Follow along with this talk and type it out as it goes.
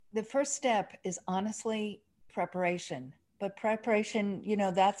The first step is honestly preparation. But preparation,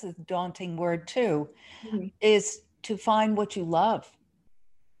 that's a daunting word too, Mhm. is to find what you love.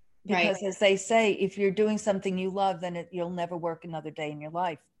 Right. Because as they say, if you're doing something you love, then you'll never work another day in your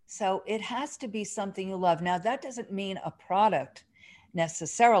life. So it has to be something you love. Now, that doesn't mean a product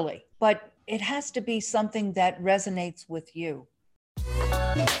necessarily, but it has to be something that resonates with you.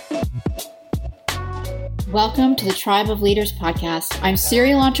 Welcome to the Tribe of Leaders podcast. I'm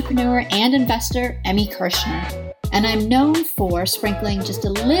serial entrepreneur and investor Emmy Kirshner, and I'm known for sprinkling just a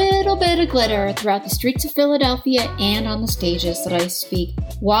little bit of glitter throughout the streets of Philadelphia and on the stages that I speak,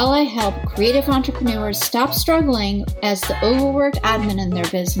 while I help creative entrepreneurs stop struggling as the overworked admin in their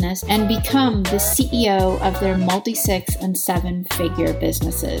business and become the CEO of their multi-six and seven-figure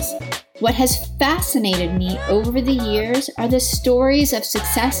businesses. What has fascinated me over the years are the stories of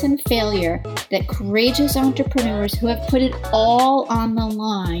success and failure that courageous entrepreneurs who have put it all on the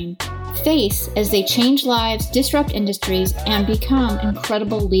line face as they change lives, disrupt industries, and become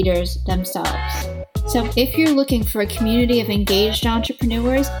incredible leaders themselves. So if you're looking for a community of engaged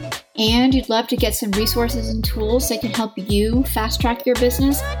entrepreneurs and you'd love to get some resources and tools that can help you fast track your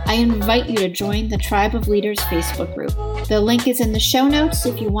business, I invite you to join the Tribe of Leaders Facebook group. The link is in the show notes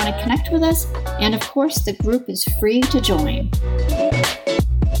if you want to connect with us. And of course, the group is free to join.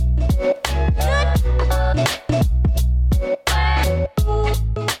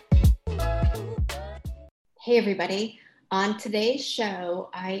 Hey, everybody. On today's show,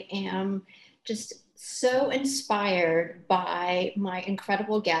 I am just so inspired by my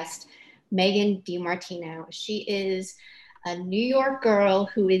incredible guest, Megan DiMartino. She is a New York girl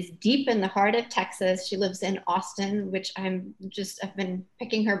who is deep in the heart of Texas. She lives in Austin, which I've been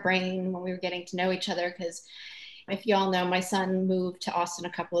picking her brain when we were getting to know each other, because if you all know, my son moved to Austin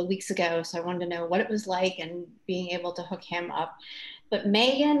a couple of weeks ago, so I wanted to know what it was like and being able to hook him up. But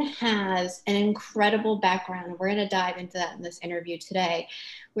Megan has an incredible background. We're going to dive into that in this interview today,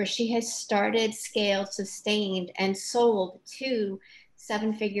 where she has started, scaled, sustained, and sold 2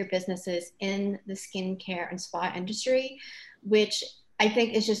 seven-figure businesses in the skincare and spa industry, which I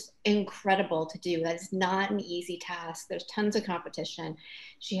think is just incredible to do. That is not an easy task. There's tons of competition.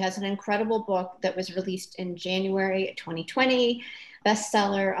 She has an incredible book that was released in January 2020,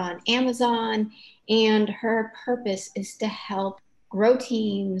 bestseller on Amazon, and her purpose is to help grow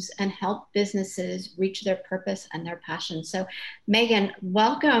teams and help businesses reach their purpose and their passion. So Megan,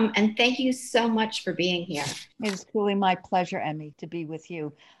 welcome, and thank you so much for being here. It's truly my pleasure, Emmy, to be with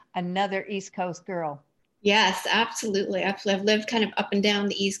you. Another East Coast girl. Yes, absolutely. I've lived kind of up and down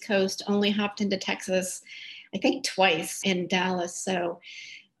the East Coast, only hopped into Texas, I think twice in Dallas. So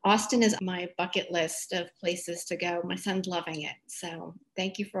Austin is my bucket list of places to go. My son's loving it. So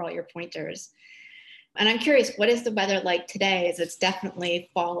thank you for all your pointers. And I'm curious, what is the weather like today? As it's definitely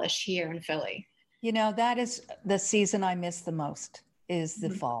fallish here in Philly. That is the season I miss the most, is the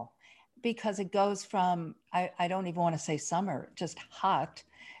fall, because it goes from, I don't even want to say summer, just hot,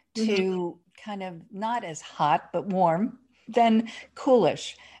 to kind of not as hot, but warm, then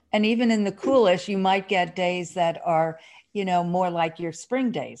coolish. And even in the coolish, you might get days that are, more like your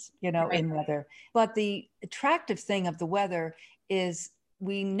spring days, Right. in weather. But the attractive thing of the weather is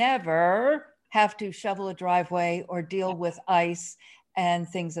we never have to shovel a driveway or deal with ice and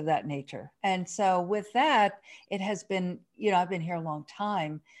things of that nature. And so with that, it has been, I've been here a long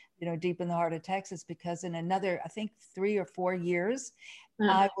time, deep in the heart of Texas, because in another, I think 3 or 4 years,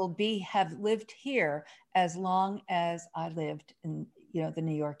 I will have lived here as long as I lived in, the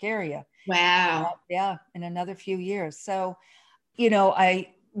New York area. Wow. Yeah, in another few years. So, I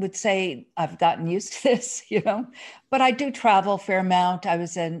would say I've gotten used to this, but I do travel a fair amount. I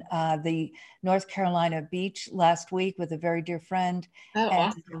was in the North Carolina beach last week with a very dear friend. Oh, and,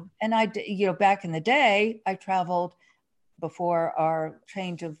 awesome. And I, back in the day, I traveled before our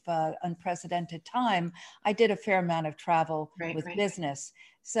change of unprecedented time. I did a fair amount of travel with business.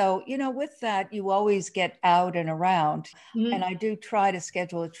 So, with that, you always get out and around. And I do try to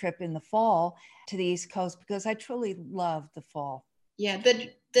schedule a trip in the fall to the East Coast because I truly love the fall. Yeah,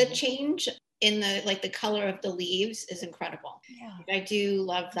 the change in the color of the leaves is incredible. Yeah. I do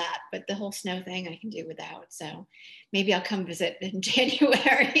love that, but the whole snow thing I can do without. So maybe I'll come visit in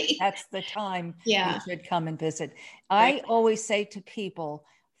January. That's the time you should come and visit. I always say to people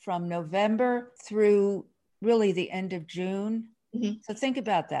from November through really the end of June. So think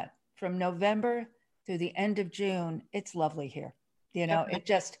about that. From November through the end of June, it's lovely here. It's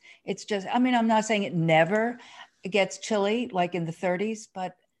just, I mean, I'm not saying it never gets chilly, like in the 30s,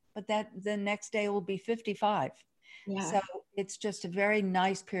 but that the next day will be 55. Yeah. So it's just a very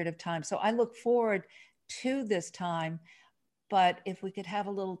nice period of time. So I look forward to this time, but if we could have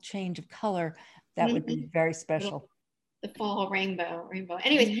a little change of color, that would be very special. The fall rainbow.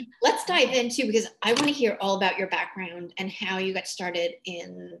 Anyways, let's dive into, because I want to hear all about your background and how you got started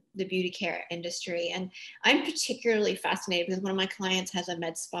in the beauty care industry. And I'm particularly fascinated because one of my clients has a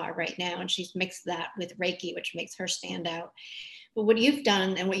med spa right now, and she's mixed that with Reiki, which makes her stand out. But what you've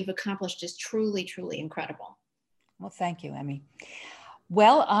done and what you've accomplished is truly, truly incredible. Well, thank you, Emmy.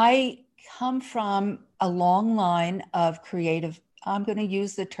 Well, I come from a long line of creative, I'm going to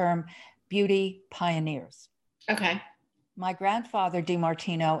use the term beauty pioneers. Okay. My grandfather,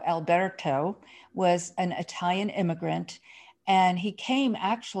 DiMartino Alberto, was an Italian immigrant, and he came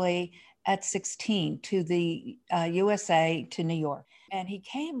actually at 16 to the USA, to New York. And he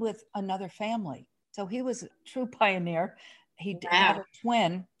came with another family. So he was a true pioneer. He had a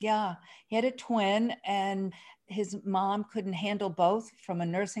twin. Yeah, he had a twin, and his mom couldn't handle both from a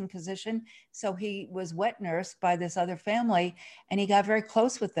nursing position. So he was wet nursed by this other family, and he got very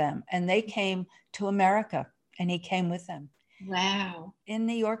close with them. And they came to America, and he came with them. Wow. In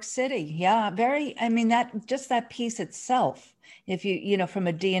New York City. Yeah, very, I mean, that just that piece itself, if you from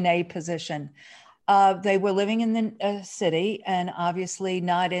a DNA position. They were living in the city, and obviously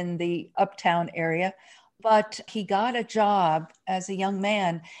not in the uptown area, but he got a job as a young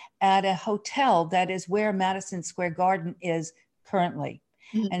man at a hotel that is where Madison Square Garden is currently.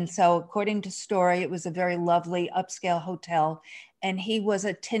 Mm-hmm. And so according to story, it was a very lovely upscale hotel, and he was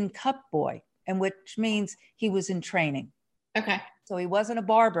a tin cup boy, and which means he was in training. Okay. So he wasn't a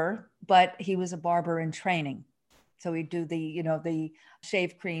barber, but he was a barber in training. So he'd do the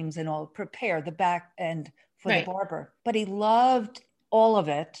shave creams and all, prepare the back end for the barber. But he loved all of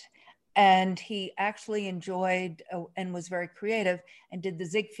it. And he actually enjoyed and was very creative and did the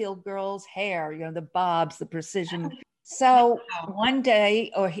Ziegfeld girls' hair, the bobs, the precision. So one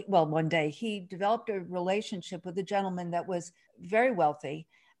day he developed a relationship with a gentleman that was very wealthy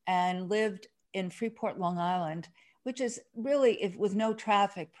and lived in Freeport, Long Island, which is really, if with no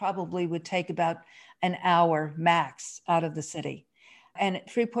traffic, probably would take about an hour max out of the city. And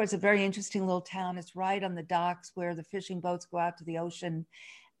Freeport's a very interesting little town. It's right on the docks where the fishing boats go out to the ocean.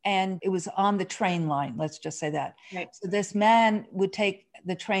 And it was on the train line, let's just say that. Right. So this man would take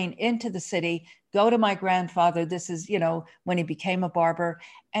the train into the city, go to my grandfather. This is, when he became a barber.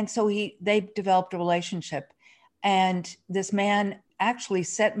 And so they developed a relationship. And this man actually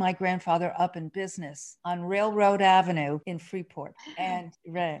set my grandfather up in business on Railroad Avenue in Freeport. And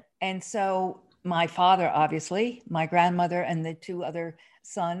so my father, obviously, my grandmother, and the two other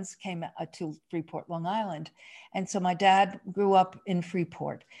sons came to Freeport, Long Island. And so my dad grew up in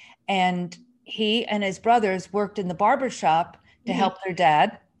Freeport, and he and his brothers worked in the barber shop to help their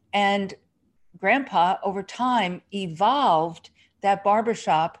dad. And grandpa, over time, evolved that barber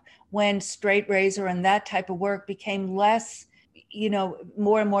shop when straight razor and that type of work became less,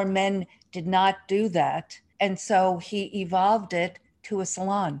 more and more men did not do that. And so he evolved it to a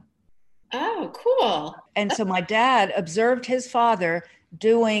salon. Oh, cool. And so my dad observed his father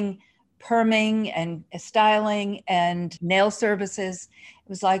doing perming and styling and nail services. It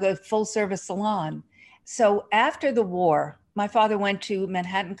was like a full service salon. So after the war, my father went to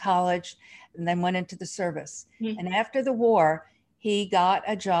Manhattan College and then went into the service. Mm-hmm. And after the war, he got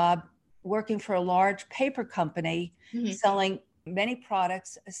a job working for a large paper company, selling many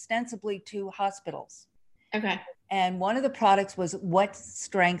products ostensibly to hospitals. Okay. And one of the products was wet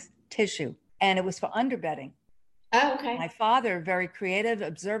strength tissue, and it was for underbedding. Oh, okay. My father, very creative,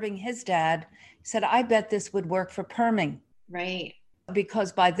 observing his dad, said, I bet this would work for perming. Right.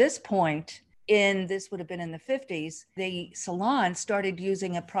 Because by this point, this would have been in the 50s, the salon started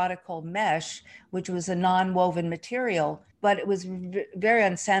using a product called mesh, which was a non-woven material, but it was very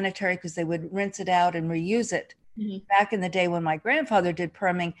unsanitary because they would rinse it out and reuse it. Mm-hmm. Back in the day when my grandfather did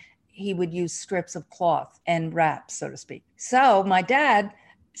perming, he would use strips of cloth and wraps, so to speak. So my dad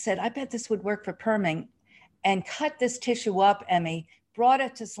said, I bet this would work for perming, and cut this tissue up, Emmy, brought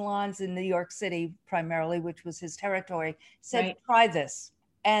it to salons in New York City primarily, which was his territory, said, Try this.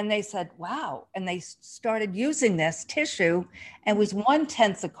 And they said, wow. And they started using this tissue, and it was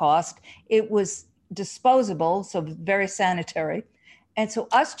 1/10 the cost. It was disposable, so very sanitary. And so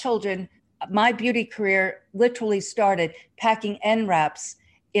us children, my beauty career literally started packing end wraps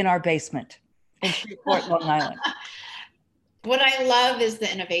in our basement in Freeport, Long Island. What I love is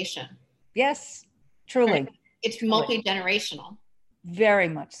the innovation. Yes, truly. It's multi-generational. Very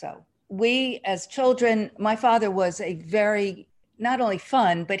much so. We as children, my father was a very, not only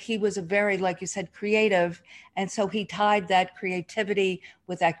fun, but he was a very, like you said, creative. And so he tied that creativity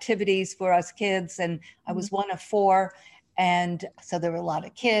with activities for us kids. And I was one of 4. And so there were a lot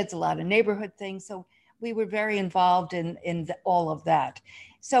of kids, a lot of neighborhood things. So we were very involved in all of that.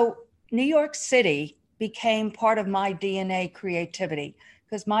 So New York City became part of my DNA creativity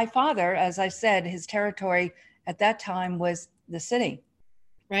because my father, as I said, his territory at that time was the city.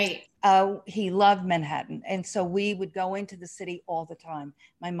 Right. He loved Manhattan. And so we would go into the city all the time.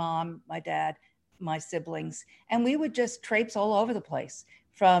 My mom, my dad, my siblings, and we would just traipse all over the place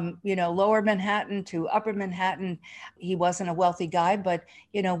from, lower Manhattan to upper Manhattan. He wasn't a wealthy guy, but,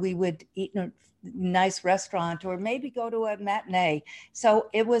 we would eat in a nice restaurant or maybe go to a matinee. So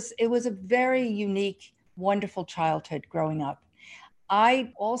it was a very unique, wonderful childhood growing up.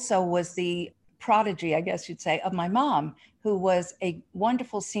 I also was the prodigy, I guess you'd say, of my mom, who was a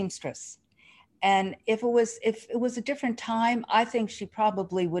wonderful seamstress. And if it was a different time, I think she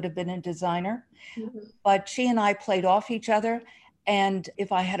probably would have been a designer. Mm-hmm. But she and I played off each other. And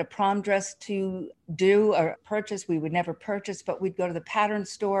if I had a prom dress to do or purchase, we would never purchase, but we'd go to the pattern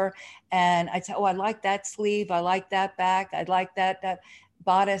store and I'd say, oh, I like that sleeve. I like that back. I'd like that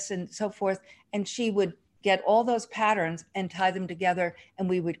bodice and so forth. And she would get all those patterns and tie them together and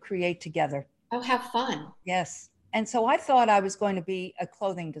we would create together. Oh, have fun. Yes. And so I thought I was going to be a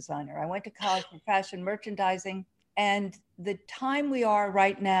clothing designer. I went to college for fashion merchandising. And the time we are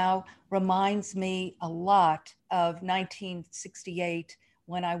right now reminds me a lot of 1968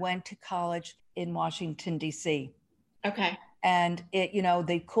 when I went to college in Washington, D.C. Okay. And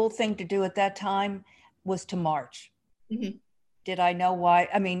the cool thing to do at that time was to march. Mm-hmm. Did I know why?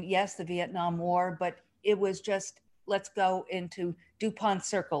 I mean, yes, the Vietnam War, but it was just, let's go into DuPont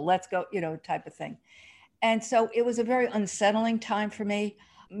Circle, let's go, type of thing. And so it was a very unsettling time for me,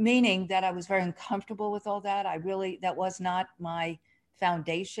 meaning that I was very uncomfortable with all that. That was not my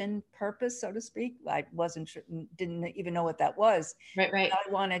foundation purpose, so to speak. I didn't even know what that was. Right.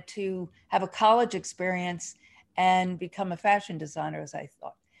 I wanted to have a college experience and become a fashion designer, as I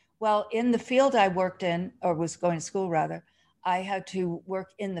thought. Well, in the field I worked in, or was going to school rather, I had to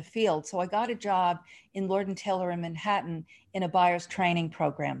work in the field. So I got a job in Lord & Taylor in Manhattan in a buyer's training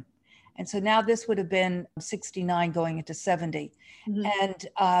program. And so now this would have been 69 going into 70. Mm-hmm. And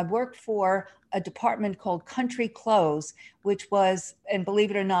I worked for a department called Country Clothes, which was, and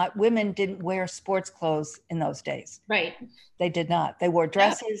believe it or not, women didn't wear sports clothes in those days. Right. They did not. They wore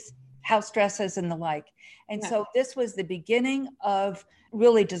dresses, house dresses, and the like. And so this was the beginning of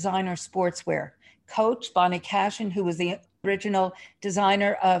really designer sportswear. Coach, Bonnie Cashin, who was the original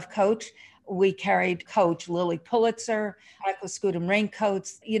designer of Coach, we carried Coach, Lily Pulitzer, Aquascutum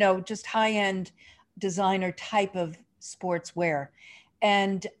raincoats, just high-end designer type of sportswear.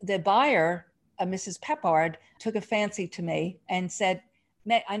 And the buyer, Mrs. Peppard, took a fancy to me and said,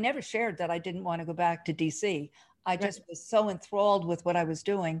 I never shared that I didn't want to go back to DC. I just was so enthralled with what I was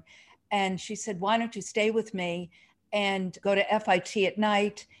doing. And she said, why don't you stay with me and go to FIT at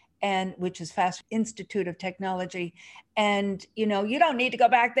night, which is Fast Institute of Technology. And, you don't need to go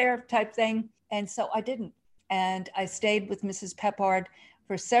back there type thing. And so I didn't. And I stayed with Mrs. Peppard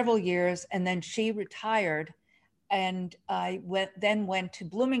for several years. And then she retired. And I went to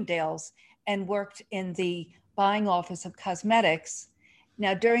Bloomingdale's and worked in the buying office of cosmetics.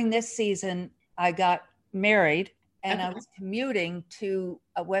 Now, during this season, I got married and I was commuting to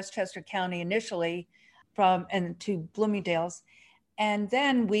Westchester County initially to Bloomingdale's. And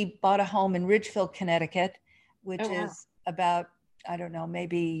then we bought a home in Ridgefield, Connecticut, which is about, I don't know,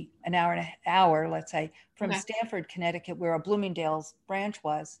 maybe an hour, let's say, from Stamford, Connecticut, where a Bloomingdale's branch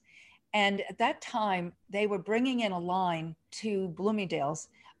was. And at that time, they were bringing in a line to Bloomingdale's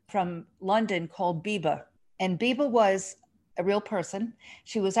from London called Biba. And Biba was a real person.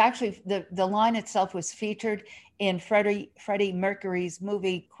 She was actually, the line itself was featured in Freddie Mercury's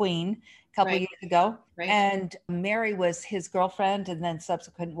movie Queen a couple of years ago. Right. And Mary was his girlfriend and then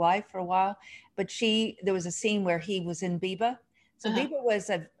subsequent wife for a while. But there was a scene where he was in Biba. So Biba was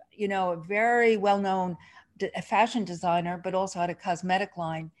a very well-known fashion designer, but also had a cosmetic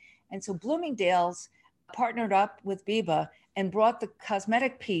line. And so Bloomingdale's partnered up with Biba and brought the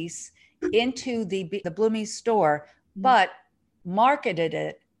cosmetic piece into the Bloomies store, but marketed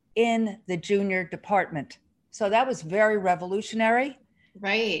it in the junior department. So that was very revolutionary.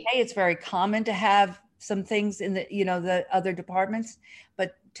 Right. Hey, it's very common to have some things in the other departments,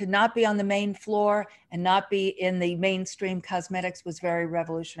 but to not be on the main floor and not be in the mainstream cosmetics was very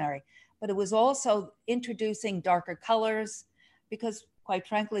revolutionary. But it was also introducing darker colors because, quite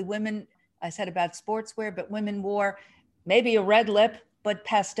frankly, women, I said about sportswear, but women wore maybe a red lip, but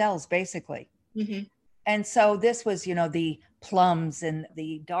pastels basically. Mm-hmm. And so this was, the plums and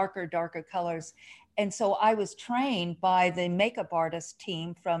the darker colors. And so I was trained by the makeup artist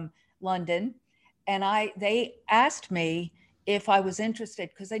team from London. And they asked me if I was interested,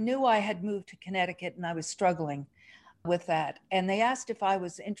 because they knew I had moved to Connecticut and I was struggling with that. And they asked if I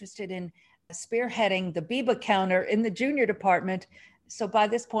was interested in spearheading the Biba counter in the junior department. So by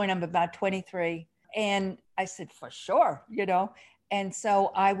this point, I'm about 23. And I said, for sure, you know. And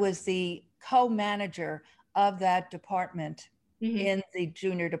so I was the co-manager of that department in the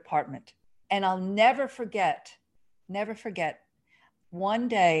junior department. And I'll never forget, one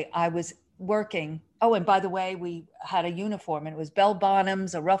day I was working. Oh, and by the way, we had a uniform and it was bell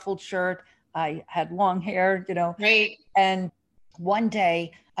bottoms, a ruffled shirt. I had long hair, you know. Right. And one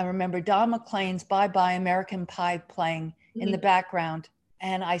day I remember Don McLean's Bye Bye American Pie playing in the background.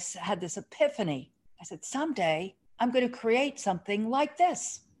 And I had this epiphany. I said, someday I'm going to create something like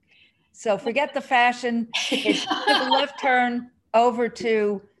this. So forget the fashion. It took a left turn over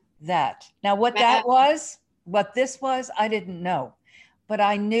to that. Now, what this was, I didn't know. But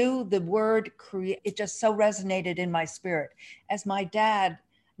I knew the word create, it just so resonated in my spirit. As my dad,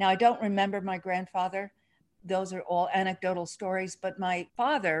 now I don't remember my grandfather. Those are all anecdotal stories. But my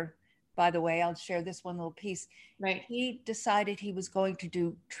father, by the way, I'll share this one little piece. Right. He decided he was going to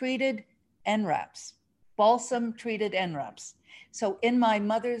do treated end wraps, balsam treated end wraps. So in my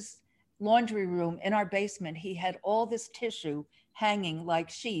mother's laundry room in our basement, he had all this tissue hanging like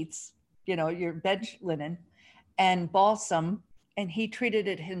sheets, you know, your bed linen, and balsam, and he treated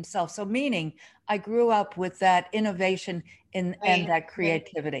it himself. So meaning I grew up with that innovation and that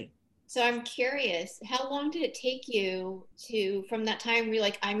creativity. Right. So I'm curious, how long did it take you from that time where you're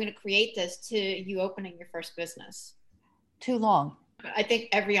like, I'm going to create this, to you opening your first business? Too long. I think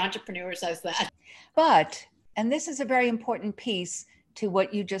every entrepreneur says that. But, and this is a very important piece to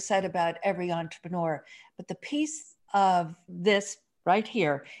what you just said about every entrepreneur, but the piece of this right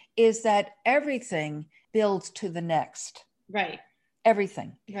here is that everything builds to the next. Right.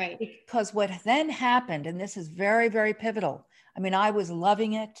 Everything. Right. Because what then happened, and this is very, very pivotal. I mean, I was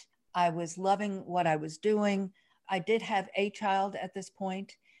loving it. I was loving what I was doing. I did have a child at this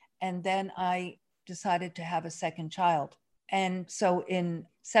point, and then I decided to have a second child. And so in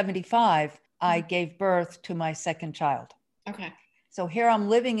 75, I gave birth to my second child. Okay. So here I'm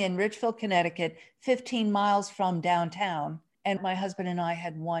living in Ridgefield, Connecticut, 15 miles from downtown. And my husband and I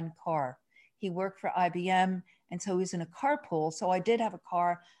had one car. He worked for IBM. And so he was in a carpool. So I did have a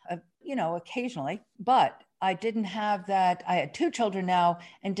car, you know, occasionally, but I didn't have that. I had two children now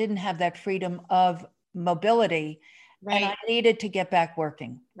and didn't have that freedom of mobility. Right. And I needed to get back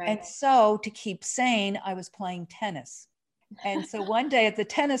working. Right. And so to keep sane, I was playing tennis. And so one day at the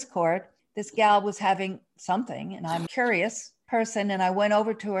tennis court, this gal was having something, and I'm a curious person. And I went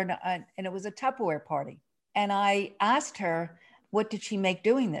over to her, and it was a Tupperware party. And I asked her, what did she make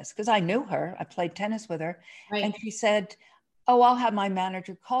doing this? Because I knew her. I played tennis with her. Right. And she said, oh, I'll have my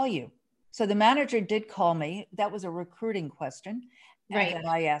manager call you. So the manager did call me. That was a recruiting question that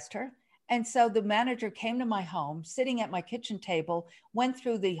I asked her. And so the manager came to my home, sitting at my kitchen table, went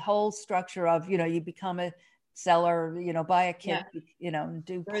through the whole structure of, you know, you become a seller, you know, buy a kit, you know,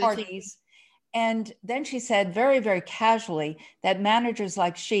 do parties. And then she said very, very casually that managers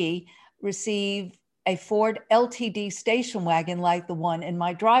like she receive a Ford LTD station wagon like the one in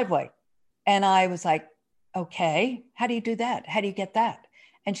my driveway. And I was like, okay, how do you do that? How do you get that?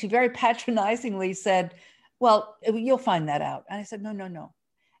 And she very patronizingly said, well, you'll find that out. And I said, no.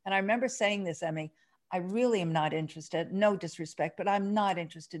 And I remember saying this, Emmy, I really am not interested, no disrespect, but I'm not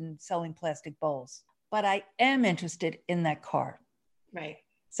interested in selling plastic bowls, but I am interested in that car. Right.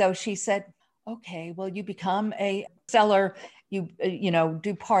 So she said, okay, well, you become a seller, you know,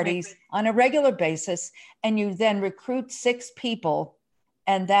 do parties on a regular basis, and you then recruit 6 people,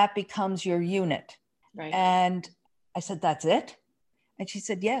 and that becomes your unit. Right. And I said, that's it? And she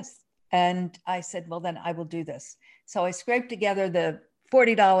said, yes. And I said, well, then I will do this. So I scraped together the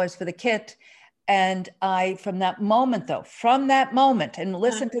 $40 for the kit. And from that moment, and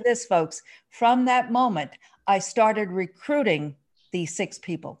listen to this, folks, from that moment, I started recruiting these 6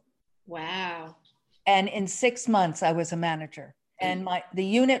 people. Wow. And in 6 months, I was a manager. And the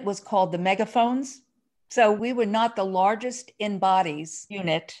unit was called the Megaphones. So we were not the largest in bodies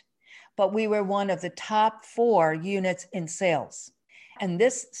unit, but we were one of the top 4 units in sales. And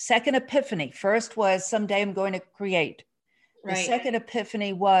this second epiphany, first was someday I'm going to create. The second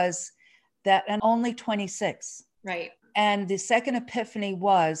epiphany was that I'm only 26. Right. And the second epiphany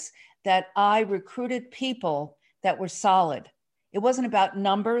was that I recruited people that were solid. It wasn't about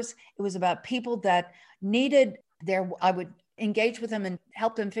numbers. It was about people that needed I would engage with them and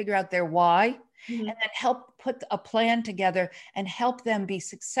help them figure out their why, and then help put a plan together and help them be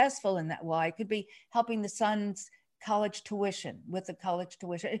successful in that why. It could be helping the sons college tuition, with the college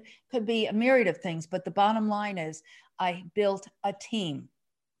tuition. It could be a myriad of things, but the bottom line is I built a team.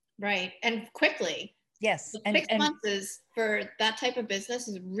 Right. And quickly. Yes. So 6 months is, for that type of business,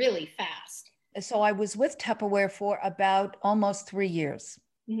 is really fast. So I was with Tupperware for about almost 3 years.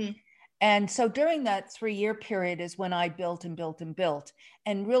 Mm-hmm. And so during that 3-year period is when I built and built and built,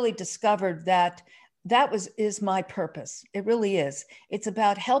 and really discovered that is my purpose. It really is. It's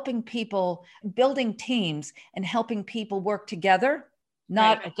about helping people, building teams and helping people work together,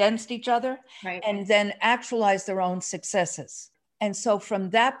 not against each other, and then actualize their own successes. And so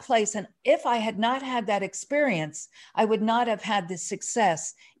from that place, and if I had not had that experience, I would not have had the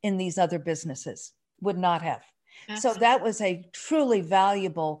success in these other businesses, would not have. Absolutely. So that was a truly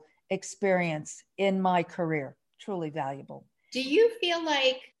valuable experience in my career, truly valuable. Do you feel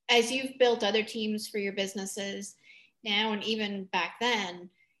like, as you've built other teams for your businesses now and even back then,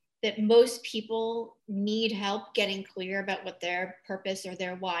 that most people need help getting clear about what their purpose or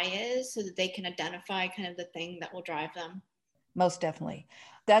their why is, so that they can identify kind of the thing that will drive them? Most definitely.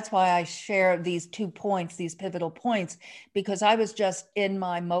 That's why I share these 2 points, these pivotal points, because I was just in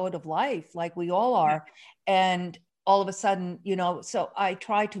my mode of life, like we all are. And all of a sudden, so I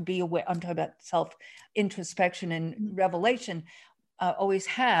try to be aware. I'm talking about self introspection and revelation, always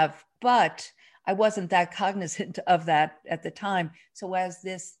have, but I wasn't that cognizant of that at the time. So as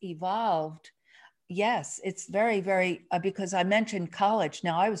this evolved, yes, it's very, very, because I mentioned college.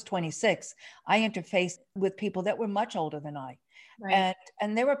 Now I was 26. I interfaced with people that were much older than I.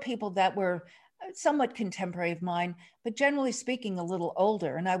 And there were people that were somewhat contemporary of mine, but generally speaking, a little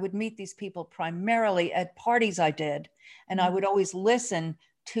older. And I would meet these people primarily at parties I did. And I would always listen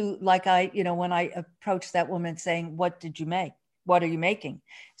to, like when I approached that woman saying, what did you make? What are you making?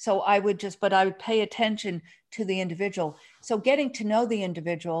 So I would pay attention to the individual. So getting to know the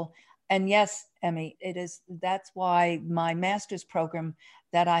individual. And yes, Emmy, that's why my master's program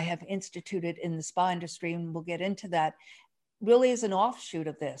that I have instituted in the spa industry, and we'll get into that, really is an offshoot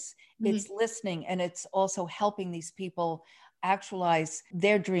of this. It's listening, and it's also helping these people actualize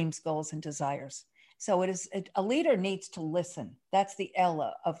their dreams, goals, and desires. So a leader needs to listen. That's the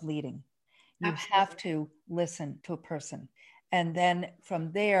L of leading. You Absolutely. Have to listen to a person. And then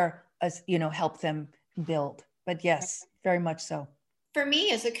from there, help them build. But yes, very much so. For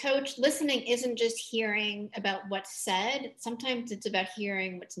me as a coach, listening isn't just hearing about what's said. Sometimes it's about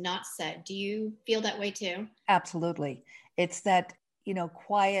hearing what's not said. Do you feel that way too? Absolutely. It's that,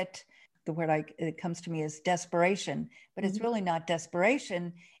 quiet, the word it comes to me is desperation, but it's really not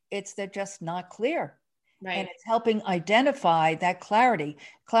desperation. It's they're just not clear. Right. And it's helping identify that clarity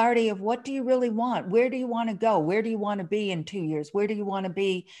of what do you really want? Where do you want to go? Where do you want to be in 2 years? Where do you want to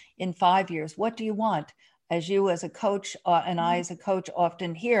be in 5 years? What do you want? As you as a coach and I as a coach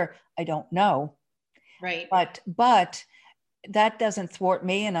often hear, I don't know. Right. But that doesn't thwart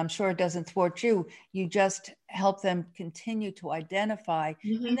me, and I'm sure it doesn't thwart you. You just help them continue to identify,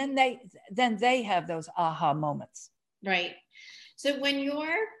 and then they have those aha moments. Right. So when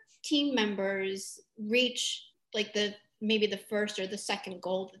your team members reach like maybe the first or the second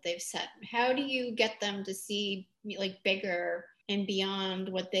goal that they've set, how do you get them to see like bigger and beyond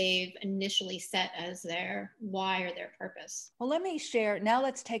what they've initially set as their why or their purpose? Well, let me share. Now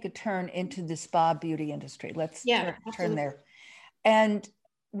let's take a turn into the spa beauty industry. Let's turn there. And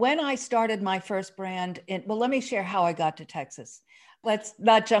when I started my first brand, let me share how I got to Texas. Let's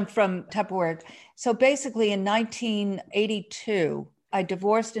not jump from Tupperware. So basically in 1982, I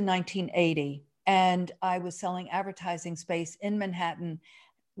divorced in 1980, and I was selling advertising space in Manhattan.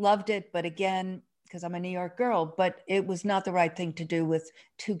 Loved it, but again, because I'm a New York girl, but it was not the right thing to do with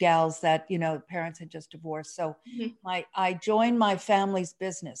 2 gals that, parents had just divorced. So I joined my family's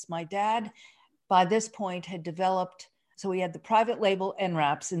business. My dad, by this point, had developed, so he had the private label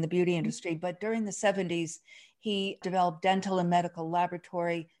NRAPs in the beauty industry, but during the 70s, he developed dental and medical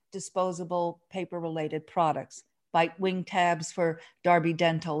laboratory disposable paper-related products, bite wing tabs for Darby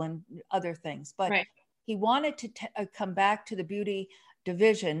Dental and other things. But he wanted to come back to the beauty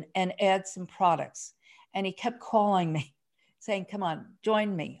division and add some products. And he kept calling me saying, come on,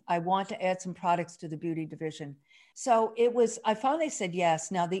 join me. I want to add some products to the beauty division. So I finally said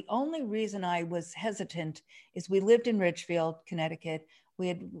yes. Now, the only reason I was hesitant is we lived in Ridgefield, Connecticut. We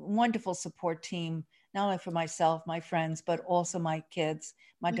had a wonderful support team, not only for myself, my friends, but also my kids,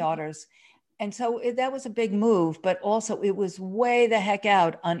 my daughters. And so that was a big move, but also it was way the heck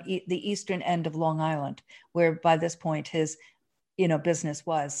out on the eastern end of Long Island, where by this point his business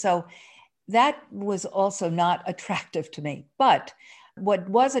was. So that was also not attractive to me. But what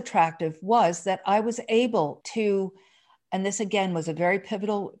was attractive was that I was able to, and this again was a very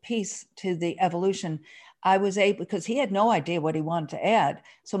pivotal piece to the evolution, I was able, because he had no idea what he wanted to add.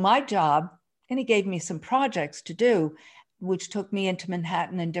 So my job, and he gave me some projects to do, which took me into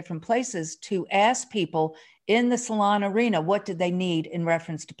Manhattan and different places to ask people in the salon arena, what did they need in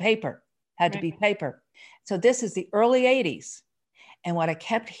reference to paper? Had to be paper. So this is the early 80s. And what I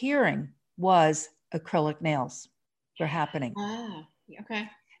kept hearing was acrylic nails were happening. Ah, okay.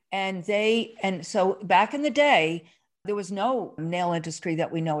 And so back in the day, there was no nail industry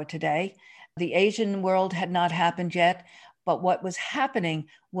that we know it today. The Asian world had not happened yet. But what was happening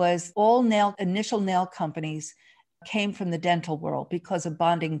was all initial nail companies came from the dental world because of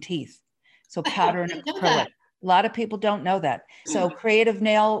bonding teeth. So powder and acrylic. A lot of people don't know that. So Creative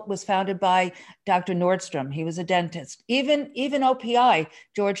Nail was founded by Dr. Nordstrom. He was a dentist. Even OPI,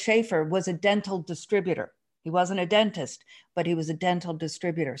 George Schaefer, was a dental distributor. He wasn't a dentist, but he was a dental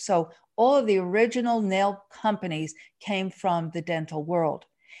distributor. So all of the original nail companies came from the dental world.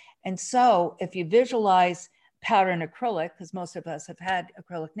 And so if you visualize powder and acrylic, because most of us have had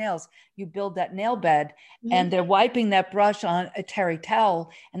acrylic nails, you build that nail bed and they're wiping that brush on a terry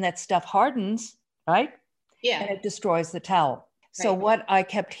towel and that stuff hardens, right? Yeah. And it destroys the towel. So what I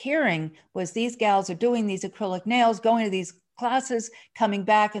kept hearing was these gals are doing these acrylic nails, going to these classes, coming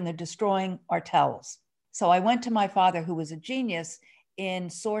back, and they're destroying our towels. So I went to my father, who was a genius in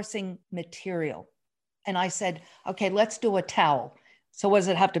sourcing material. And I said, okay, let's do a towel. So what does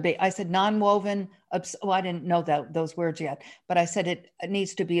it have to be? I said non-woven, well, I didn't know those words yet, but I said it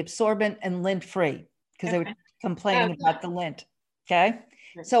needs to be absorbent and lint-free because they were complaining about the lint, okay?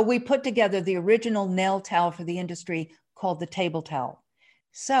 So we put together the original nail towel for the industry called the table towel.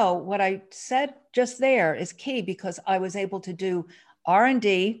 So what I said just there is key because I was able to do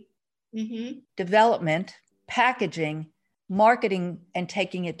R&D, development, packaging, marketing, and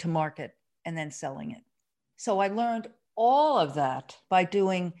taking it to market and then selling it. So I learned all of that by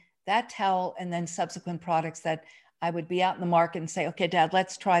doing that towel and then subsequent products that I would be out in the market and say, okay, Dad,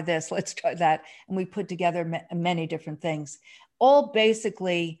 let's try this, let's try that. And we put together many different things. All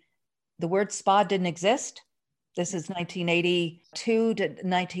basically, the word spa didn't exist. This is 1982 to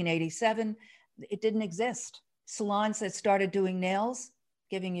 1987. It didn't exist. Salons that started doing nails,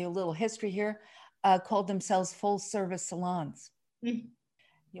 giving you a little history here, called themselves full service salons. You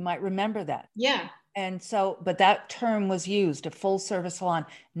might remember that. Yeah. And so, but that term was used, a full service salon,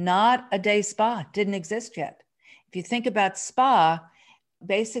 not a day spa, didn't exist yet. If you think about spa,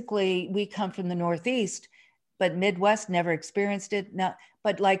 basically we come from the Northeast, but Midwest never experienced it. Not,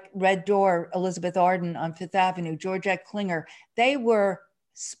 but like Red Door, Elizabeth Arden on Fifth Avenue, Georgette Klinger, they were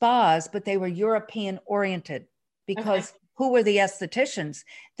spas, but they were European oriented because who were the estheticians?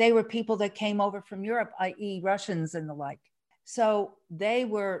 They were people that came over from Europe, i.e. Russians and the like. So they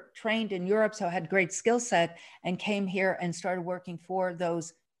were trained in Europe, so had great skill set and came here and started working for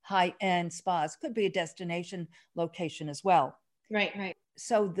those high-end spas. Could be a destination location as well. Right.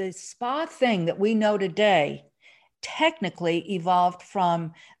 So the spa thing that we know today technically evolved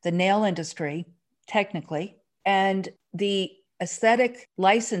from the nail industry, technically, and the aesthetic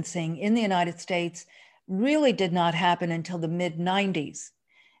licensing in the United States really did not happen until the mid-90s.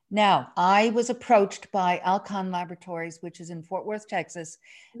 Now, I was approached by Alcon Laboratories, which is in Fort Worth, Texas,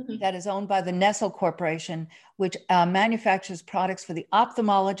 that is owned by the Nestle Corporation, which manufactures products for the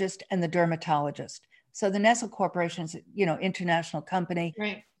ophthalmologist and the dermatologist. So the Nestle Corporation is, international company.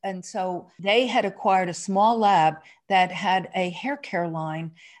 Right. And so they had acquired a small lab that had a hair care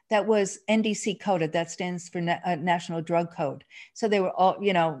line that was NDC coded. That stands for National Drug Code. So they were all,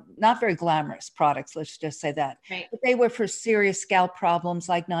 not very glamorous products, let's just say that. Right. But they were for serious scalp problems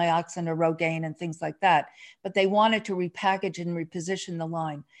like Nioxin or Rogaine and things like that. But they wanted to repackage and reposition the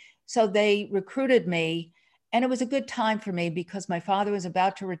line. So they recruited me, and it was a good time for me because my father was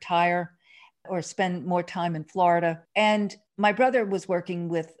about to retire or spend more time in Florida. And my brother was working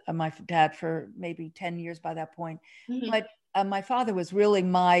with my dad for maybe 10 years by that point. But my father was really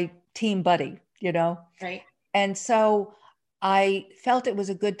my team buddy, Right. And so I felt it was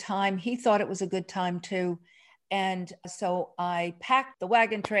a good time. He thought it was a good time too. And so I packed the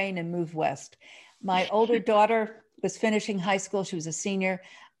wagon train and moved west. My older daughter was finishing high school. She was a senior.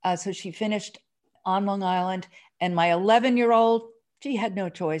 So she finished on Long Island. And my 11-year-old, she had no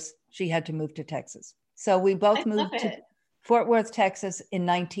choice. She had to move to Texas. So we both moved to Fort Worth, Texas in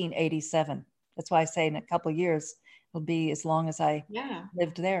 1987. That's why I say in a couple of years, it'll be as long as I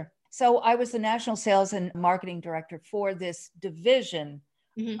lived there. So I was the national sales and marketing director for this division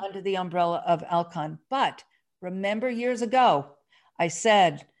under the umbrella of Alcon. But remember years ago, I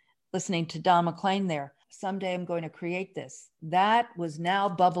said, listening to Don McLean there, someday I'm going to create this. That was now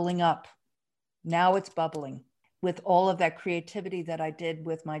bubbling up. Now it's bubbling. with all of that creativity that I did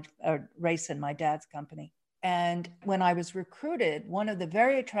with my race in my dad's company. And when I was recruited, one of the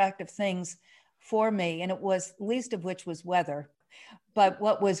very attractive things for me, and it was least of which was weather, but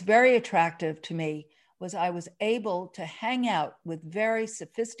what was very attractive to me was I was able to hang out with very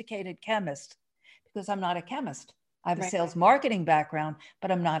sophisticated chemists because I'm not a chemist. I have a sales marketing background,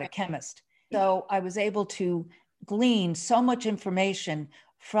 but I'm not a chemist. So I was able to glean so much information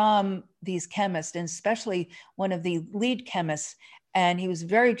from these chemists, and especially one of the lead chemists, and he was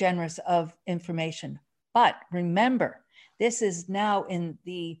very generous of information. But remember, this is now in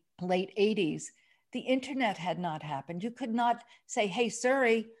the late 80s. The internet had not happened. You could not say, hey,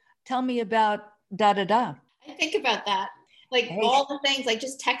 Siri, tell me about da-da-da. I think about that. Like all the things, like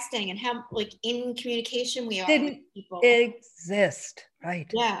just texting and how like in communication we are with people. Exist, right?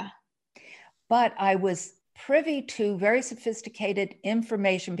 Yeah. But I was privy to very sophisticated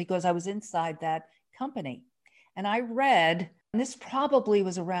information because I was inside that company. And I read, and this probably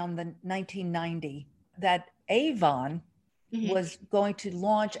was around the 1990, that Avon was going to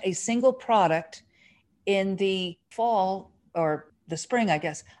launch a single product in the fall or the spring, I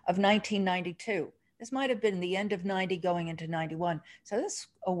guess, of 1992. This might have been the end of 90 going into 91. So this is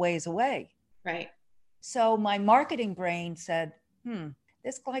a ways away. Right. So my marketing brain said,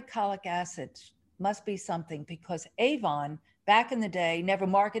 this glycolic acid must be something, because Avon back in the day never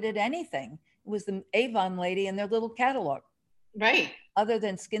marketed anything. It was the Avon lady in their little catalog. Right. Other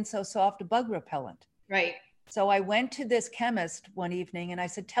than Skin So Soft, a bug repellent. Right. So I went to this chemist one evening and I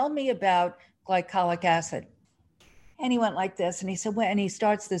said, tell me about glycolic acid. And he went like this, and he said, well, and he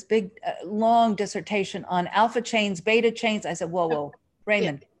starts this big, long dissertation on alpha chains, beta chains. I said, whoa,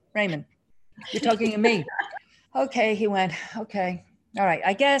 Raymond, you're talking to me. Okay, he went, okay, all right,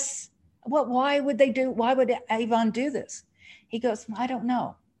 I guess, why would Avon do this? He goes, I don't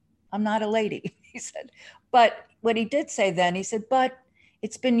know. I'm not a lady, he said. But what he did say then, he said, but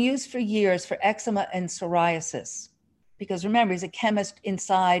it's been used for years for eczema and psoriasis. Because remember, he's a chemist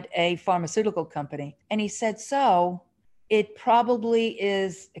inside a pharmaceutical company. And he said, so it probably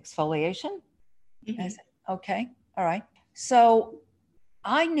is exfoliation. I said, okay, all right. So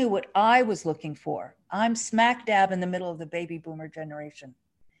I knew what I was looking for. I'm smack dab in the middle of the baby boomer generation.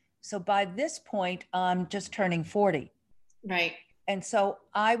 So by this point, I'm just turning 40. Right. And so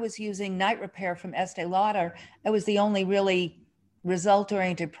I was using Night Repair from Estee Lauder. It was the only really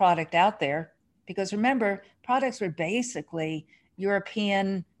result-oriented product out there. Because remember, products were basically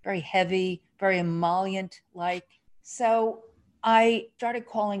European, very heavy, very emollient-like. So I started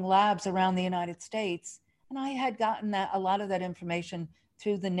calling labs around the United States, and I had gotten a lot of that information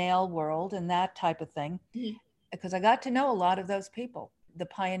through the nail world and that type of thing, because I got to know a lot of those people, the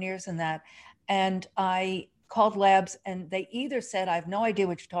pioneers in that. And I called labs, and they either said, I have no idea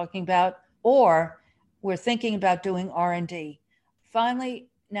what you're talking about, or we're thinking about doing R&D. Finally,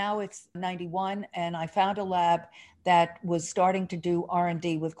 now it's 91, and I found a lab that was starting to do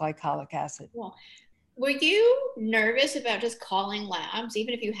R&D with glycolic acid. Well, were you nervous about just calling labs,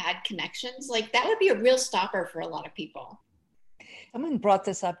 even if you had connections? Like that would be a real stopper for a lot of people. Someone brought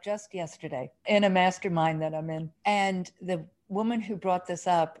this up just yesterday in a mastermind that I'm in. And the woman who brought this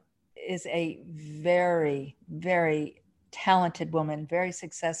up is a very, very talented woman, very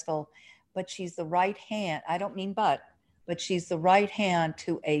successful, but she's the right hand. I don't mean but she's the right hand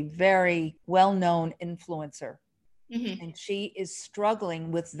to a very well-known influencer. And she is struggling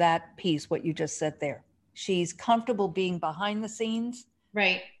with that piece, what you just said there. She's comfortable being behind the scenes,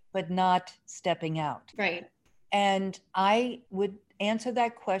 right, but not stepping out. Right. And I would answer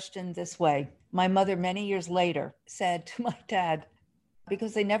that question this way. My mother, many years later, said to my dad,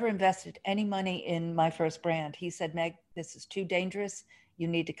 because they never invested any money in my first brand, he said, Meg, this is too dangerous. You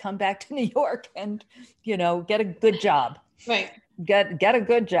need to come back to New York and, get a good job. Right. Get a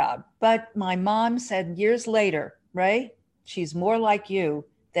good job. But my mom said years later, Ray, she's more like you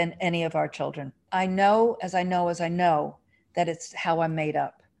than any of our children. I know that it's how I'm made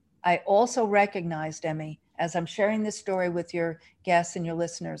up. I also recognized, Emmy, as I'm sharing this story with your guests and your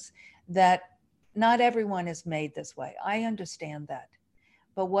listeners, that not everyone is made this way. I understand that.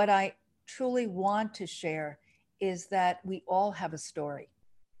 But what I truly want to share is that we all have a story.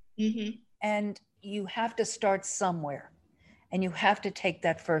 And you have to start somewhere, and you have to take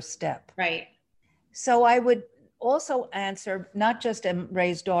that first step. Right. So I would also answer, not just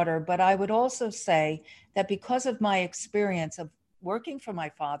Ray's daughter, but I would also say that because of my experience of working for my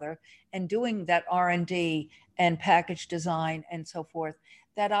father and doing that R&D and package design and so forth,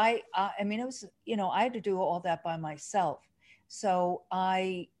 that it was, I had to do all that by myself. So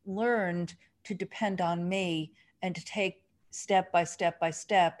I learned to depend on me and to take step by step by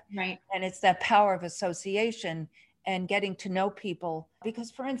step. Right. And it's that power of association and getting to know people.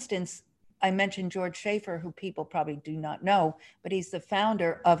 Because, for instance, I mentioned George Schaefer, who people probably do not know, but he's the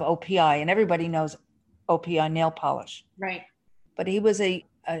founder of OPI, and everybody knows OPI nail polish. Right. But he was a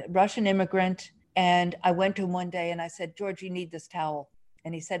Russian immigrant. And I went to him one day and I said, George, you need this towel.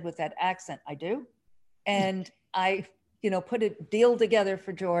 And he said with that accent, I do. And I, put a deal together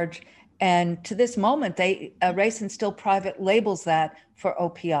for George. And to this moment, Race and Still Private labels that for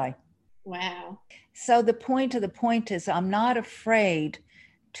OPI. Wow. So the point is I'm not afraid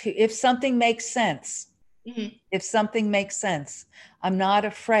to, if something makes sense, if something makes sense, I'm not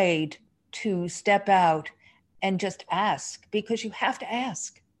afraid to step out and just ask, because you have to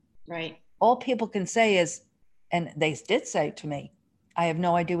ask. Right. All people can say is, and they did say to me, I have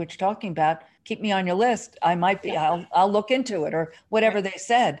no idea what you're talking about. Keep me on your list. I might be, I'll look into it, or whatever Right. they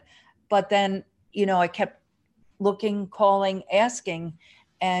said. But then, I kept looking, calling, asking.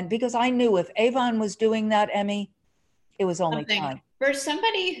 And because I knew if Avon was doing that, Emmy, it was only time. For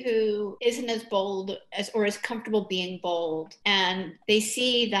somebody who isn't as bold or as comfortable being bold, and they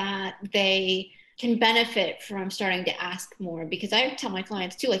see that they can benefit from starting to ask more, because I tell my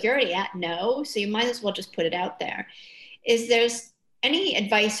clients too, like, you're already at no, so you might as well just put it out there. Is there any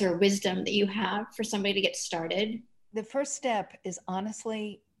advice or wisdom that you have for somebody to get started? The first step is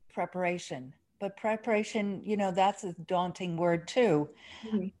honestly preparation. But preparation, that's a daunting word too,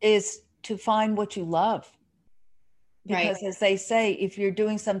 is to find what you love. Because as they say, if you're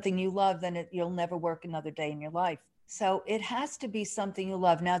doing something you love, then you'll never work another day in your life. So it has to be something you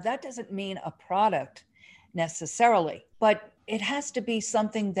love. Now, that doesn't mean a product necessarily, but it has to be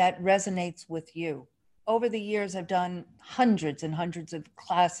something that resonates with you. Over the years, I've done hundreds and hundreds of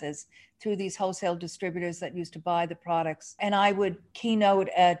classes through these wholesale distributors that used to buy the products. And I would keynote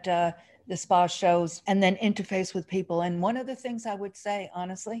at the spa shows and then interface with people. And one of the things I would say,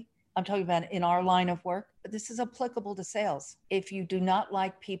 honestly, I'm talking about in our line of work, but this is applicable to sales. If you do not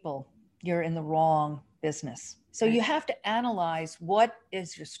like people, you're in the wrong business. So you have to analyze what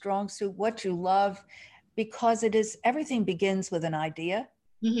is your strong suit, what you love, because everything begins with an idea,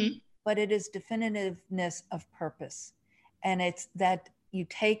 but it is definitiveness of purpose. And it's that you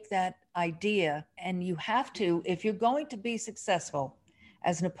take that idea and you have to, if you're going to be successful,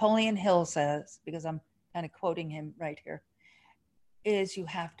 as Napoleon Hill says, because I'm kind of quoting him right here, is you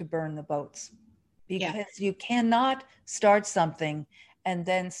have to burn the boats, because you cannot start something and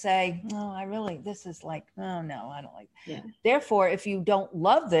then say, no, this is like, oh no, I don't like. Yeah. Therefore, if you don't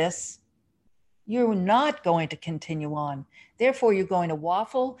love this, you're not going to continue on. Therefore, you're going to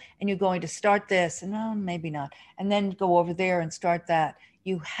waffle and you're going to start this and no, maybe not. And then go over there and start that.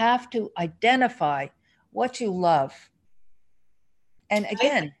 You have to identify what you love. And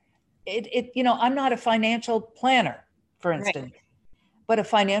again, I'm not a financial planner, for instance. Right. But a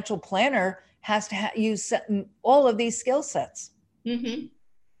financial planner has to use all of these skill sets. You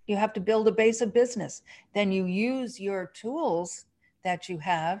have to build a base of business. Then you use your tools that you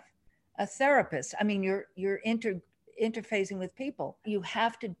have. A therapist. I mean, you're interfacing with people. You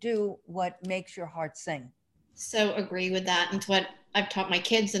have to do what makes your heart sing. So agree with that. And it's what I've taught my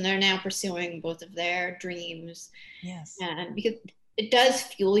kids, and they're now pursuing both of their dreams. Yes. And because it does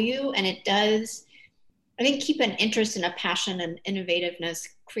fuel you, and it does, I think, keep an interest and a passion and innovativeness,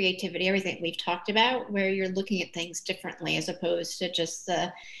 creativity, everything we've talked about, where you're looking at things differently as opposed to just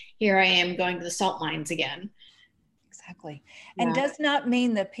here I am going to the salt mines again. Exactly. And does not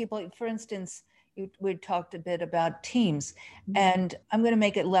mean that people, for instance, we talked a bit about teams, and I'm going to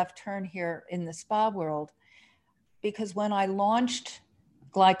make it left turn here in the spa world, because when I launched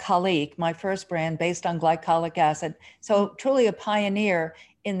Glycolic, my first brand based on glycolic acid, so truly a pioneer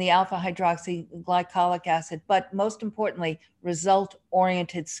in the alpha hydroxy glycolic acid, but most importantly,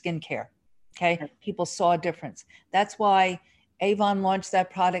 result-oriented skincare. Okay, people saw a difference. That's why Avon launched that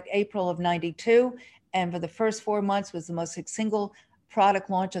product April of '92, and for the first 4 months was the most single product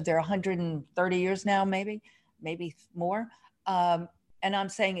launch of their 130 years now, maybe more. And I'm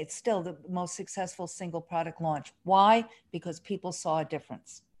saying it's still the most successful single product launch. Why? Because people saw a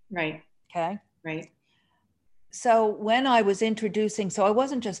difference. Right. Okay. Right. So when I was introducing, so I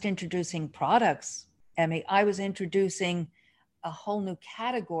wasn't just introducing products, Emmy, I was introducing a whole new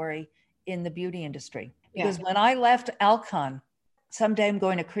category in the beauty industry. Because when I left Alcon, someday I'm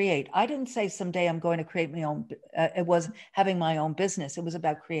going to create. I didn't say someday I'm going to create my own. It was having my own business. It was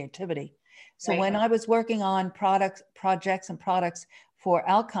about creativity. So when I was working on projects and products for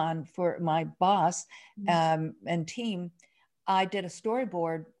Alcon, for my boss and team, I did a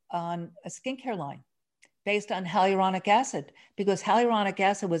storyboard on a skincare line based on hyaluronic acid, because hyaluronic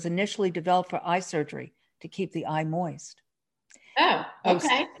acid was initially developed for eye surgery to keep the eye moist. Oh,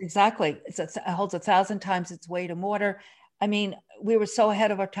 okay. Exactly. It holds 1,000 times its weight in water. I mean, we were so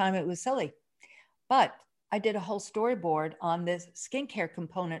ahead of our time, it was silly. But I did a whole storyboard on this skincare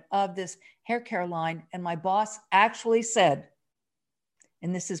component of this hair care line. And my boss actually said,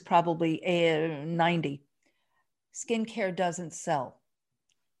 and this is probably 90, skincare doesn't sell.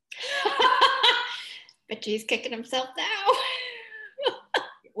 But he's kicking himself now.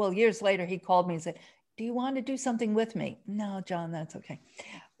 Well, years later, he called me and said, do you want to do something with me? No, John, that's okay.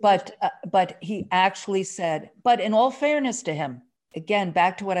 But he actually said, but in all fairness to him, again,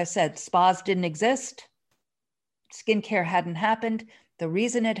 back to what I said, spas didn't exist. Skincare hadn't happened. The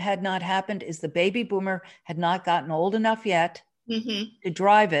reason it had not happened is the baby boomer had not gotten old enough yet to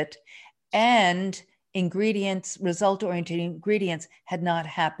drive it. And ingredients, result-oriented ingredients had not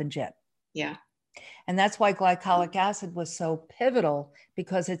happened yet. Yeah. And that's why glycolic acid was so pivotal,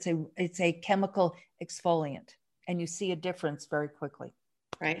 because it's a chemical exfoliant, and you see a difference very quickly.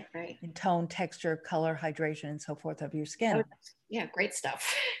 Right. In tone, texture, color, hydration, and so forth of your skin. Oh, yeah, great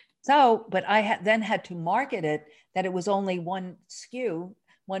stuff. So, but I then had to market it that it was only one SKU,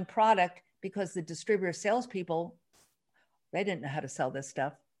 one product, because the distributor salespeople, they didn't know how to sell this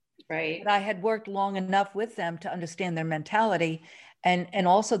stuff. Right. But I had worked long enough with them to understand their mentality, and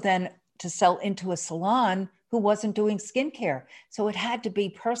also then to sell into a salon who wasn't doing skincare. So it had to be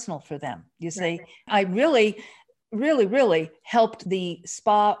personal for them. You see, right. I really helped the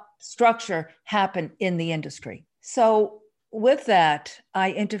spa structure happen in the industry. So with that,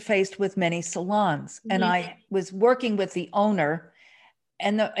 I interfaced with many salons, and I was working with the owner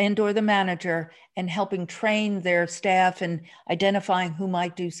or the manager, and helping train their staff and identifying who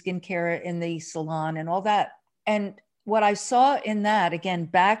might do skincare in the salon and all that. And what I saw in that, again,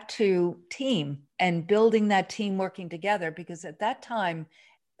 back to team and building that team working together, because at that time,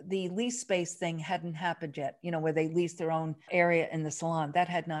 the lease space thing hadn't happened yet, where they lease their own area in the salon. That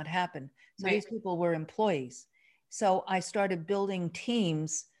had not happened. So These people were employees. So I started building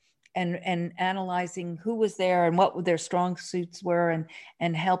teams and analyzing who was there and what their strong suits were,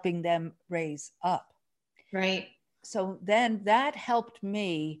 and helping them raise up. Right. So then that helped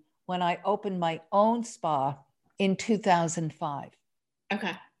me when I opened my own spa in 2005.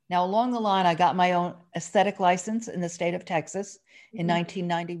 Okay. Now, along the line, I got my own aesthetic license in the state of Texas in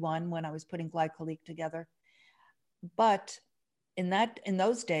 1991 when I was putting Glycolique together. But in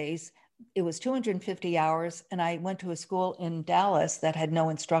those days, it was 250 hours, and I went to a school in Dallas that had no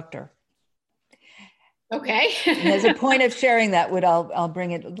instructor. Okay. And there's a point of sharing that. I'll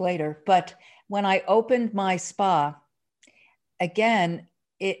bring it later. But when I opened my spa, again,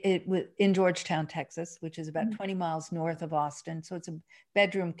 it was in Georgetown, Texas, which is about 20 miles north of Austin. So it's a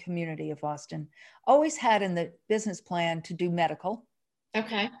bedroom community of Austin. Always had in the business plan to do medical.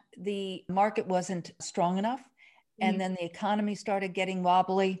 Okay. The market wasn't strong enough. And then the economy started getting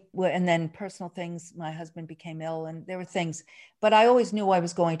wobbly, and then personal things. My husband became ill, and there were things, but I always knew I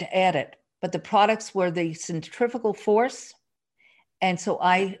was going to add it. But the products were the centrifugal force. And so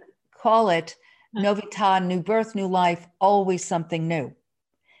I call it Novita, new birth, new life, always something new.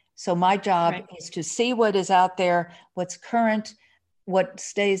 So my job is to see what is out there, what's current, what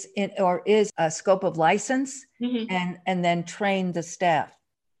stays in or is a scope of license, and then train the staff.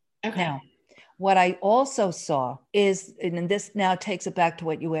 Okay. Now, what I also saw is, and this now takes it back to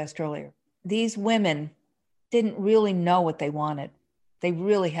what you asked earlier, these women didn't really know what they wanted. They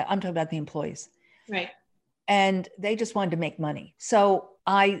really had, I'm talking about the employees. Right. And they just wanted to make money. So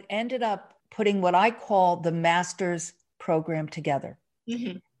I ended up putting what I call the master's program together.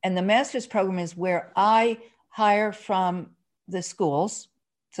 And the master's program is where I hire from the schools.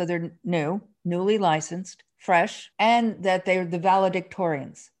 So they're newly licensed, fresh, and that they're the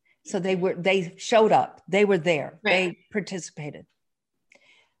valedictorians. So they showed up, they were there, they participated.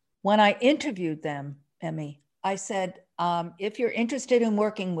 When I interviewed them, Emmy, I said, if you're interested in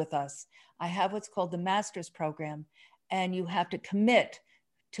working with us, I have what's called the master's program, and you have to commit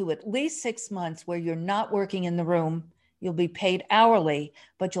to at least 6 months where you're not working in the room. You'll be paid hourly,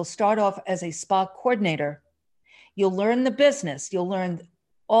 but you'll start off as a spa coordinator. You'll learn the business. You'll learn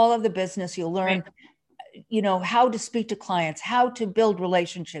all of the business. You'll learn how to speak to clients, how to build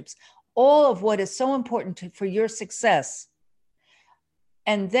relationships, all of what is so important for your success.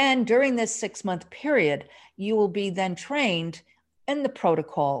 And then during this 6-month period, you will be then trained in the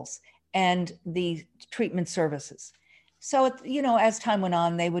protocols and the treatment services. So, as time went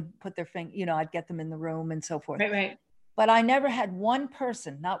on, they would put their finger, I'd get them in the room and so forth. Right. But I never had one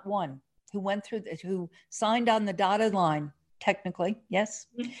person, not one, who signed on the dotted line, technically, yes,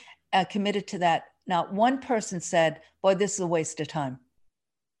 committed to that. Not one person said, boy, this is a waste of time.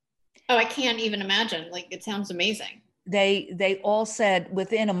 Oh, I can't even imagine. Like, it sounds amazing. They all said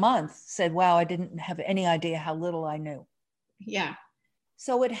within a month, said, wow, I didn't have any idea how little I knew. Yeah.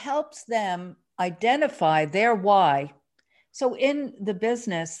 So it helps them identify their why. So in the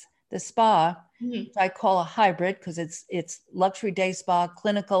business, the spa, Mm-hmm. which I call a hybrid because it's luxury day spa,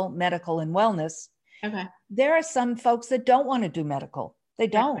 clinical, medical, and wellness. Okay. There are some folks that don't want to do medical. They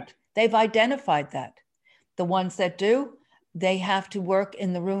don't. Right. They've identified that. The ones that do, they have to work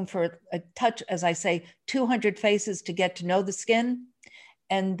in the room for a touch, as I say, 200 faces to get to know the skin,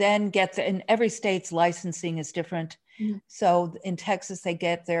 and then get in every state's licensing is different. Mm-hmm. So in Texas, they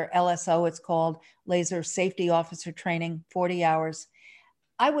get their LSO, it's called Laser Safety Officer Training, 40 hours.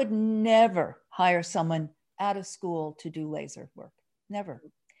 I would never hire someone out of school to do laser work, never,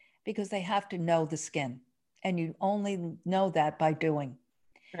 because they have to know the skin, and you only know that by doing.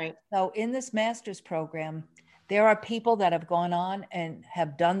 Right. So in this master's program, there are people that have gone on and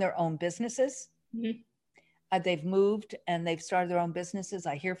have done their own businesses. Mm-hmm. They've moved and they've started their own businesses.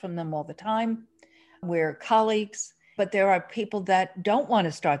 I hear from them all the time. We're colleagues, but there are people that don't want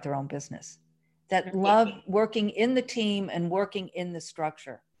to start their own business, that love working in the team and working in the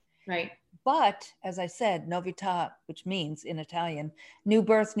structure. Right. But as I said, novità, which means in Italian, new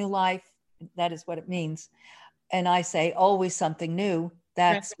birth, new life, that is what it means. And I say always something new.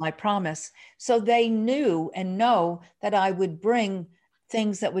 That's my promise. So they knew and know that I would bring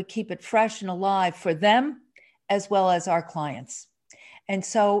things that would keep it fresh and alive for them, as well as our clients. And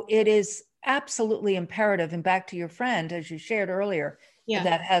so it is absolutely imperative. And back to your friend, as you shared earlier,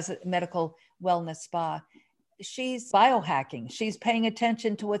 that has a medical wellness spa. She's biohacking. She's paying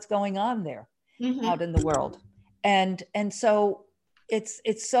attention to what's going on there out in the world. And so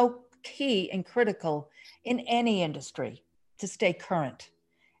it's so key and critical in any industry to stay current,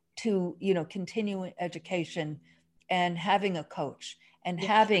 to, continue education and having a coach and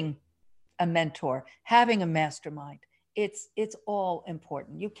having a mentor, having a mastermind. It's all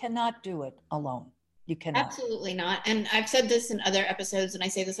important. You cannot do it alone. You cannot. Absolutely not. And I've said this in other episodes, and I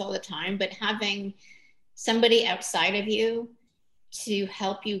say this all the time, but having somebody outside of you to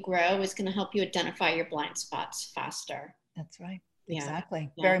help you grow is going to help you identify your blind spots faster. That's right. Exactly.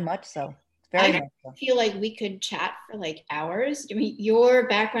 Yeah. Very much so. I feel like we could chat for like hours. I mean, your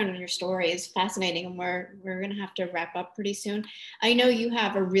background and your story is fascinating, and we're going to have to wrap up pretty soon. I know you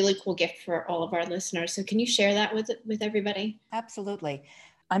have a really cool gift for all of our listeners. So can you share that with everybody? Absolutely.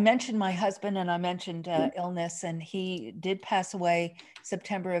 I mentioned my husband and I mentioned illness, and he did pass away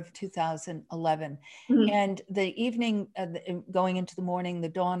September of 2011. And the evening, going into the morning, the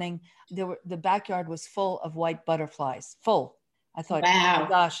dawning, the backyard was full of white butterflies, full. I thought, wow. Oh my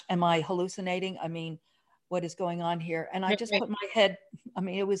gosh, am I hallucinating? I mean, what is going on here? And I just put my head,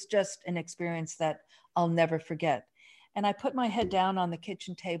 it was just an experience that I'll never forget. And I put my head down on the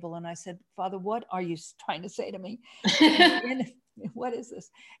kitchen table and I said, Father, what are you trying to say to me? What is this?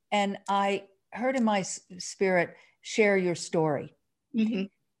 And I heard in my spirit, share your story.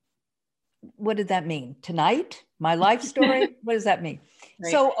 What did that mean? Tonight? My life story? What does that mean?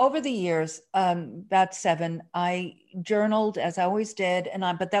 Right. So over the years, about 7, I journaled as I always did,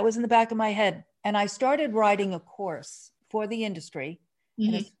 but that was in the back of my head. And I started writing a course for the industry.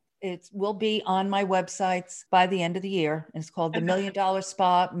 And it will be on my websites by the end of the year. It's called the $1 Million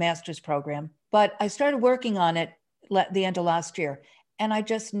Spa Master's Program. But I started working on it the end of last year. And I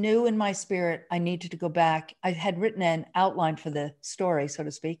just knew in my spirit, I needed to go back. I had written an outline for the story, so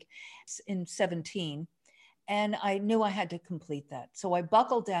to speak, in 17. And I knew I had to complete that. So I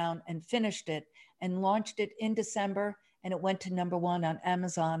buckled down and finished it and launched it in December. And it went to #1 on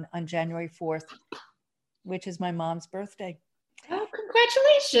Amazon on January 4th, which is my mom's birthday. Oh,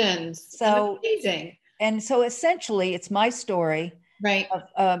 congratulations. So amazing. And so essentially it's my story. Right.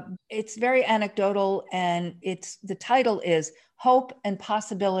 It's very anecdotal, and the title is Hope and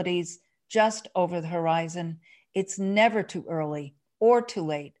Possibilities Just Over the Horizon. It's never too early or too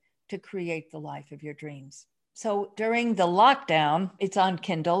late to create the life of your dreams. So during the lockdown, it's on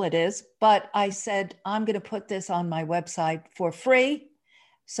Kindle, it is, but I said, I'm going to put this on my website for free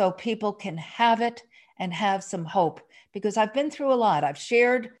so people can have it and have some hope, because I've been through a lot. I've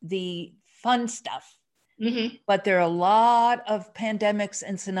shared the fun stuff. But there are a lot of pandemics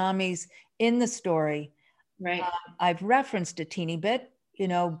and tsunamis in the story. Right. I've referenced a teeny bit,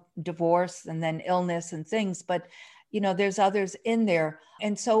 divorce and then illness and things, but, there's others in there.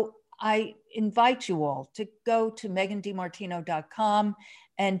 And so I invite you all to go to megandimartino.com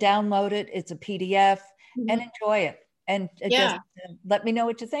and download it. It's a PDF and enjoy it. And just let me know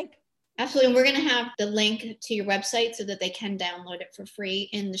what you think. Absolutely. And we're going to have the link to your website so that they can download it for free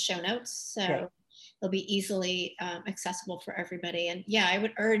in the show notes. So. they'll be easily accessible for everybody. And yeah, I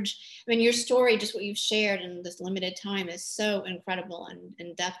would urge, I mean, your story, just what you've shared in this limited time is so incredible and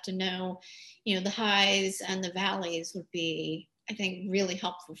in depth to know, the highs and the valleys would be, I think, really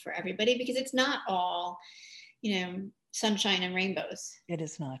helpful for everybody, because it's not all, sunshine and rainbows. It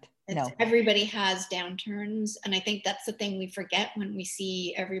is not. No. Everybody has downturns. And I think that's the thing we forget when we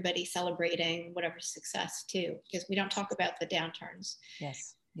see everybody celebrating whatever success too, because we don't talk about the downturns.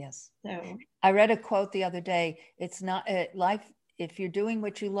 Yes. Yes. So I read a quote the other day. It's not life. If you're doing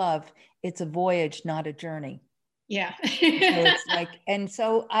what you love, it's a voyage, not a journey. Yeah. So it's like, and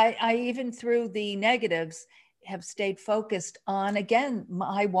so I even through the negatives have stayed focused on, again,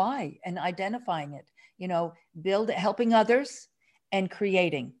 my why and identifying it, helping others and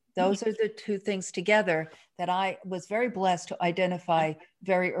creating. Those are the two things together that I was very blessed to identify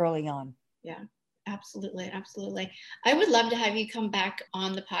very early on. Yeah, absolutely. Absolutely. I would love to have you come back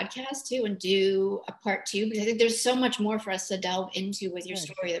on the podcast too and do a part 2, because I think there's so much more for us to delve into with your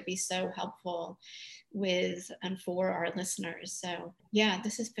story that'd be so helpful with and for our listeners. So yeah,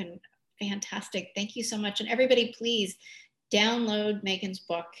 this has been fantastic. Thank you so much. And everybody, please download Megan's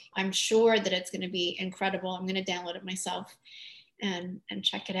book. I'm sure that it's going to be incredible. I'm going to download it myself and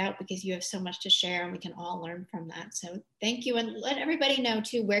check it out, because you have so much to share and we can all learn from that. So thank you. And let everybody know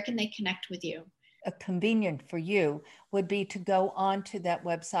too, where can they connect with you? Convenient for you would be to go on to that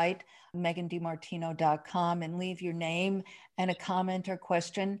website, MeganDiMartino.com, and leave your name and a comment or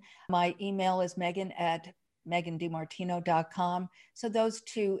question. My email is Megan@MeganDiMartino.com. So those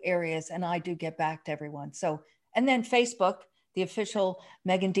 2 areas, and I do get back to everyone. So, and then Facebook, the official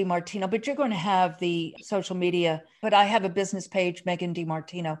Megan DiMartino, but you're going to have the social media, but I have a business page,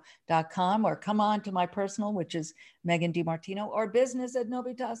 MeganDiMartino.com, or come on to my personal, which is Megan DiMartino, or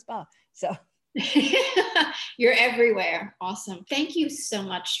business@Novitas. So you're everywhere. Awesome. Thank you so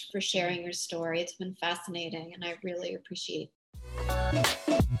much for sharing your story. It's been fascinating and I really appreciate it.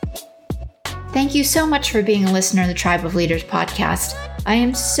 Thank you so much for being a listener of the Tribe of Leaders podcast. I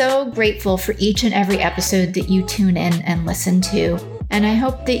am so grateful for each and every episode that you tune in and listen to. And I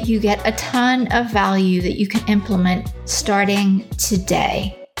hope that you get a ton of value that you can implement starting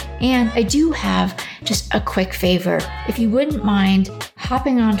today. And I do have just a quick favor. If you wouldn't mind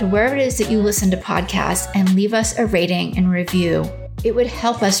hopping on to wherever it is that you listen to podcasts and leave us a rating and review, it would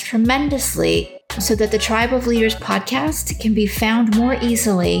help us tremendously so that the Tribe of Leaders podcast can be found more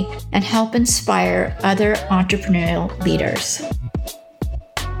easily and help inspire other entrepreneurial leaders.